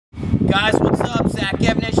Guys, what's up? Zach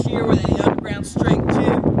Evanish here with the Underground Strength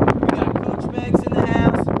Gym. We got Coach Megs in the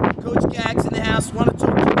house, Coach Gags in the house. Want to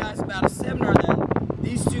talk to you guys about a seminar that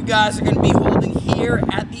these two guys are going to be holding here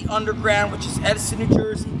at the Underground, which is Edison, New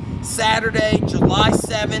Jersey, Saturday, July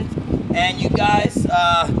 7th. And you guys,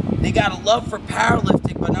 they got a love for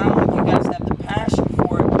powerlifting, but not only do you guys have the passion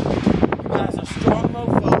for it, you guys are strong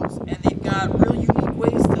mofos, and they've got real unique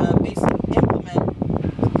ways to basically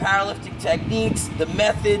implement the powerlifting techniques, the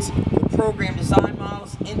methods, program design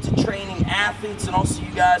models into training athletes. And also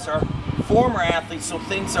you guys are former athletes, so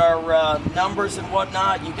things are numbers and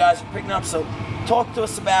whatnot you guys are picking up. So talk to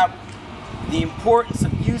us about the importance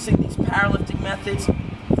of using these powerlifting methods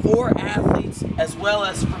for athletes as well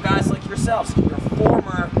as for guys like yourselves. You're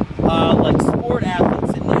former like sport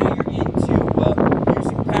athletes, and now you're into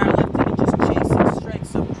using powerlifting and just chasing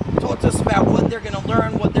strength. So talk to us about what they're going to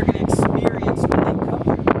learn, what they're going to experience when they come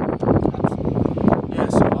here.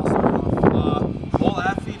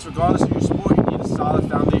 Regardless of your sport, you need a solid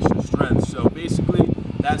foundation of strength. So basically,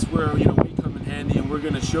 that's where we come in handy, and we're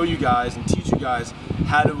going to show you guys and teach you guys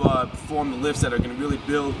how to perform the lifts that are going to really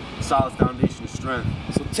build a solid foundation of strength.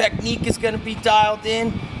 So technique is going to be dialed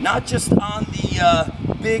in, not just on the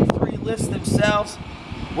big three lifts themselves.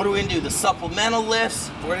 What are we going to do? The supplemental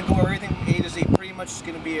lifts? We're going to go over everything A to Z. Pretty much it's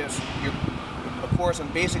going to be a course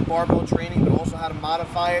on basic barbell training, but also how to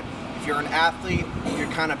modify it. If you're an athlete,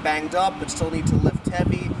 you're kind of banged up but still need to lift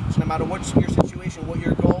heavy, so no matter what's your situation, what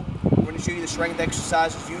your goal, we're going to show you the strength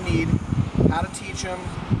exercises you need, how to teach them,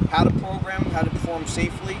 how to program, how to perform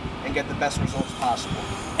safely, and get the best results possible.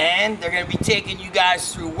 And they're going to be taking you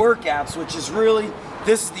guys through workouts, which is really,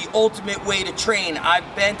 this is the ultimate way to train.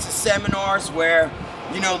 I've been to seminars where,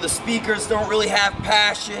 the speakers don't really have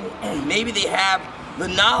passion. Maybe they have the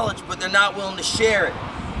knowledge, but they're not willing to share it.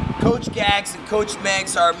 Coach Gags and Coach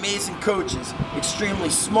Megs are amazing coaches, extremely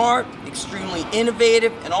smart, extremely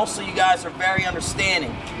innovative, and also you guys are very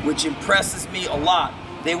understanding, which impresses me a lot.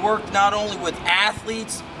 They work not only with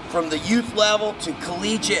athletes from the youth level to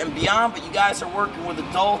collegiate and beyond, but you guys are working with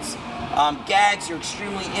adults. Gags, you're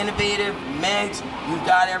extremely innovative. Megs, you've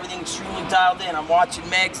got everything extremely dialed in. I'm watching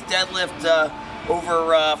Megs deadlift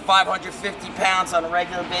over 550 pounds on a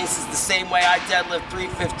regular basis, the same way I deadlift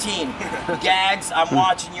 315. Gags, I'm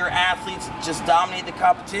watching your athletes just dominate the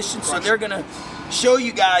competition, so they're going to show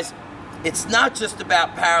you guys it's not just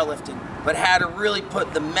about powerlifting, but how to really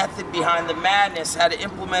put the method behind the madness, how to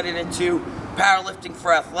implement it into powerlifting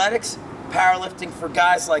for athletics, powerlifting for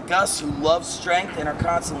guys like us who love strength and are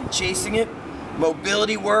constantly chasing it,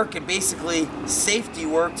 mobility work, and basically safety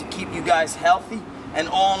work to keep you guys healthy. And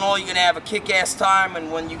all in all, you're going to have a kick-ass time,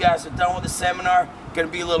 and when you guys are done with the seminar, going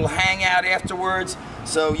to be a little hangout afterwards,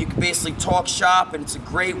 so you can basically talk shop, and it's a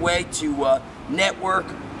great way to network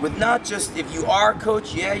with not just, if you are a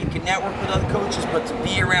coach, yeah, you can network with other coaches, but to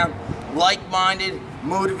be around like-minded,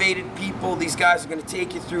 motivated people. These guys are going to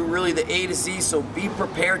take you through really the A to Z, so be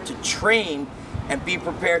prepared to train and be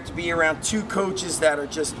prepared to be around two coaches that are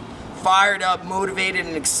just fired up, motivated,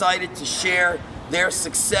 and excited to share their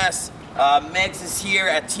success. Megs is here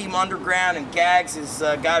at Team Underground, and Gags has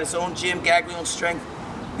got his own gym, Gaglione Strength.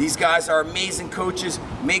 These guys are amazing coaches.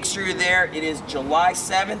 Make sure you're there. It is July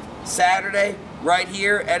 7th, Saturday, right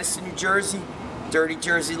here, Edison, New Jersey. Dirty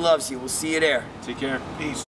Jersey loves you. We'll see you there. Take care. Peace.